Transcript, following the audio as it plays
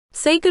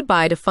Say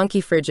goodbye to funky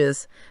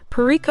fridges.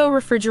 Purriko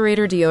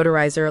Refrigerator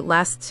Deodorizer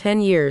lasts 10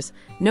 years,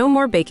 no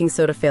more baking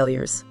soda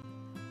failures.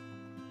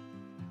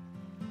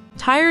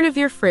 Tired of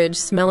your fridge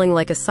smelling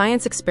like a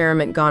science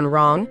experiment gone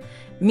wrong?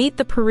 Meet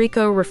the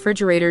Purriko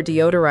Refrigerator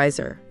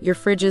Deodorizer, your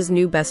fridge's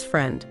new best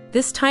friend.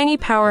 This tiny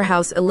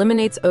powerhouse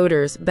eliminates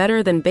odors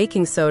better than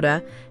baking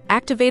soda,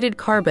 activated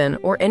carbon,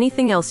 or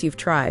anything else you've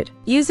tried.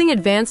 Using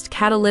advanced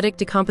catalytic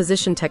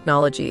decomposition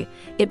technology,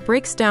 it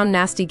breaks down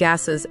nasty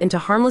gases into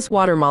harmless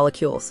water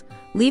molecules,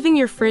 leaving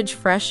your fridge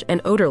fresh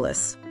and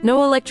odorless.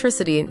 No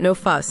electricity, no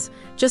fuss.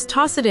 Just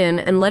toss it in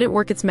and let it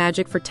work its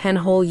magic for 10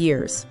 whole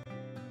years.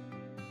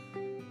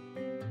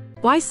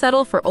 Why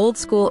settle for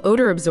old-school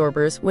odor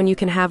absorbers when you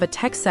can have a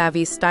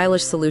tech-savvy,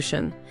 stylish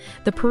solution?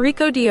 The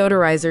Purriko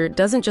Deodorizer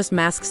doesn't just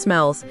mask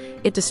smells,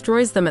 it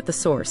destroys them at the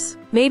source.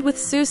 Made with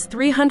SUS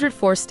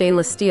 304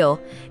 stainless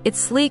steel, it's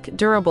sleek,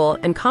 durable,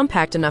 and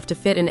compact enough to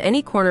fit in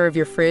any corner of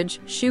your fridge,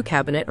 shoe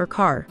cabinet, or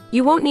car.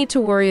 You won't need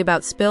to worry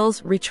about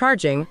spills,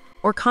 recharging,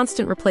 or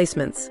constant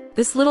replacements.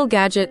 This little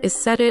gadget is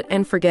set it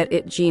and forget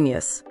it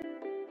genius.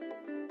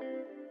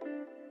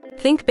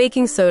 Think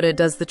baking soda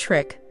does the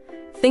trick.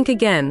 Think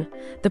again.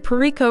 The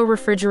Purriko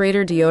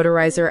Refrigerator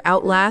Deodorizer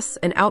outlasts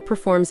and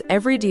outperforms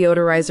every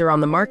deodorizer on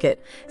the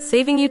market,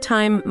 saving you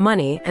time,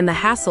 money, and the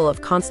hassle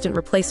of constant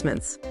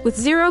replacements. With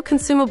zero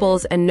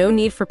consumables and no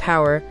need for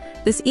power,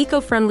 this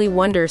eco-friendly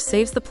wonder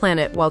saves the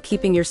planet while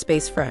keeping your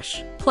space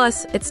fresh.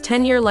 Plus, its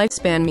 10-year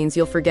lifespan means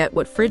you'll forget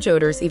what fridge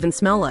odors even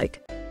smell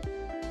like.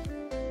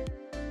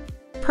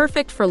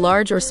 Perfect for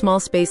large or small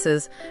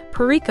spaces,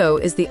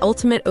 Purriko is the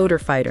ultimate odor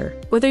fighter.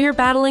 Whether you're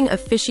battling a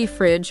fishy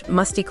fridge,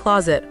 musty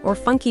closet, or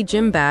funky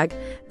gym bag,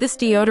 this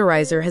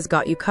deodorizer has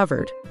got you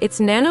covered. Its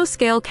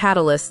Nano-Scale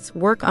catalysts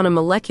work on a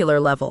molecular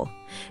level,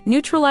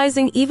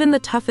 neutralizing even the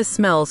toughest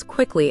smells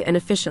quickly and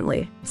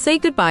efficiently. Say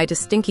goodbye to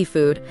stinky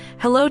food,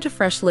 hello to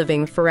fresh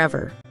living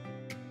forever.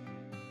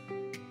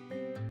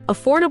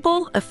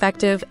 Affordable,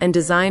 effective, and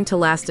designed to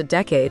last a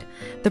decade,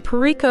 the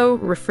Purriko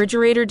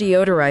Refrigerator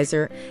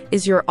Deodorizer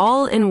is your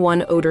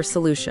all-in-one odor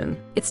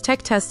solution. It's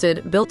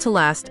tech-tested, built to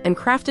last, and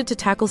crafted to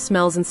tackle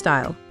smells in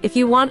style. If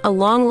you want a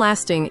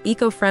long-lasting,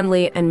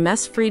 eco-friendly, and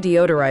mess-free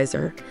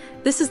deodorizer,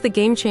 this is the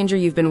game-changer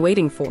you've been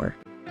waiting for.